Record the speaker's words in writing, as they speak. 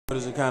What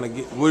does it kind of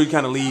get? Where do you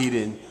kind of lead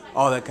and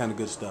all that kind of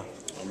good stuff?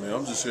 I mean,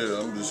 I'm just here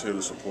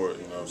to support.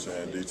 You know what I'm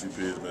saying? DTP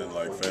has been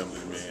like family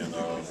to me, and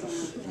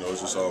you know,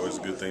 it's just always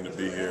a good thing to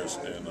be here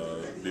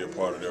and be a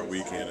part of their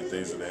weekend and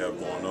things that they have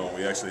going on.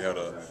 We actually had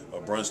a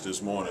brunch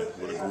this morning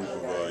with a group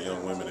of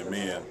young women and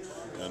men,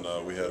 and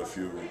we had a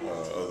few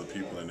other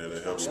people in there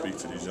that help speak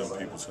to these young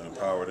people to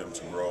empower them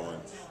to grow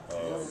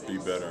and be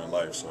better in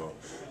life. So,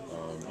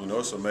 you know,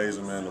 it's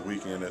amazing, man, the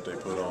weekend that they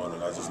put on,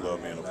 and I just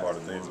love being a part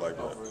of things like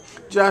that.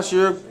 Josh,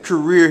 your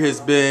career has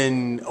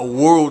been a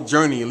world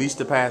journey, at least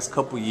the past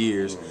couple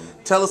years.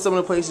 Tell us some of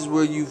the places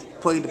where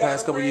you've played the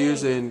past couple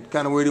years and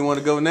kind of where do you want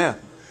to go now,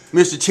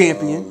 Mr.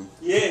 Champion.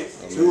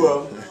 Yes, two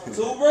of them.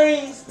 Two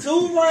rings.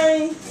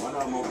 One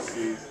of them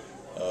overseas.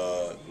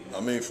 I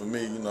mean, for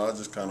me, you know, I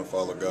just kind of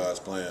follow God's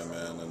plan,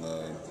 man. And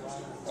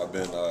I've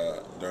been,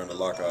 during the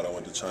lockout, I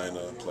went to China,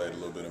 played a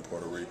little bit in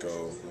Puerto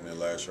Rico, and then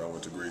last year I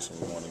went to Greece and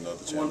we won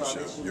another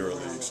championship,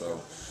 EuroLeague. So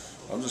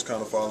I'm just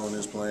kind of following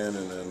his plan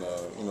and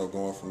you know,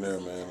 going from there,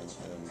 man,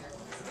 and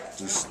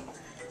just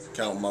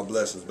counting my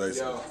blessings,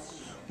 basically.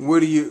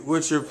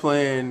 What's your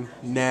plan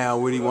now?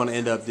 Where do you want to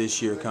end up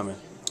this year coming?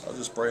 I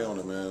just pray on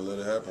it, man, let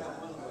it happen.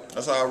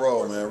 That's how I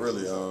roll, man,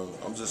 really.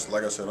 I'm just,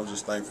 like I said, I'm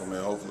just thankful,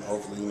 man.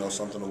 Hopefully, you know,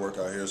 something to work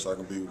out here so I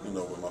can be, you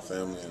know, with my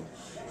family and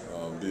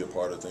be a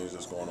part of things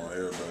that's going on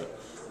here. But,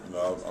 you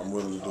know, I'm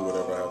willing to do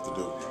whatever I have to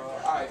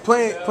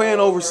do. Playing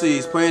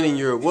overseas, playing in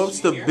Europe, what's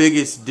the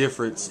biggest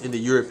difference in the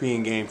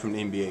European game from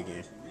the NBA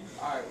game?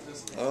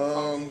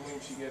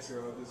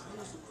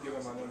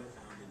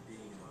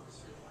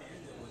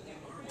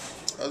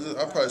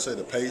 I'd probably say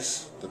the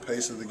pace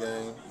of the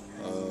game.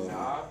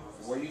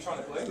 Where you trying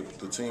to play?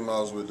 The team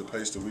I was with, the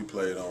pace that we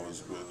played on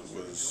was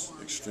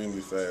extremely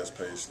fast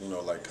paced. You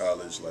know, like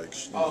college, like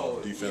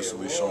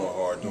defensively showing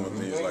hard, doing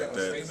things like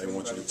that. They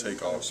want you to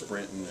take off,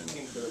 sprinting, and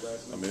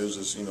I mean it was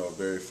just, you know,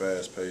 very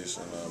fast paced.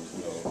 And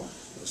you know,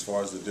 as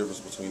far as the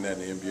difference between that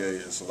and the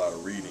NBA, it's a lot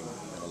of reading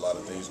and a lot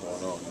of things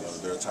going on. You know,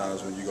 there are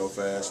times when you go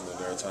fast, and then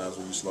there are times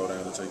when you slow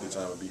down and take your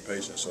time and be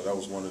patient. So that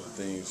was one of the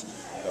things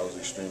that was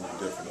extremely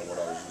different than what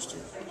I was used to.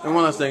 And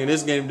one last thing, in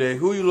this game today,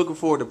 who are you looking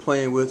forward to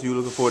playing with? Who are you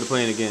looking forward to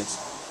playing against?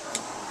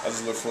 I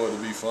just look forward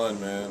to be fun,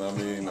 man. I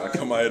mean, I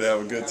come out here to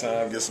have a good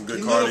time, get some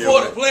good cardio. You look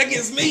forward to play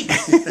against me.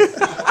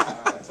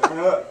 Turn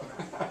up.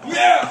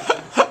 Yeah.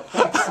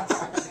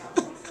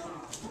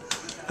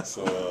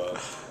 So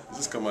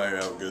just come out here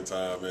and have a good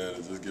time, man,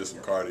 and just get some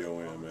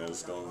cardio in, man.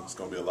 It's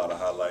gonna be a lot of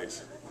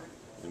highlights,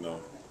 you know.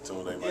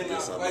 Tune they might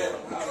get something.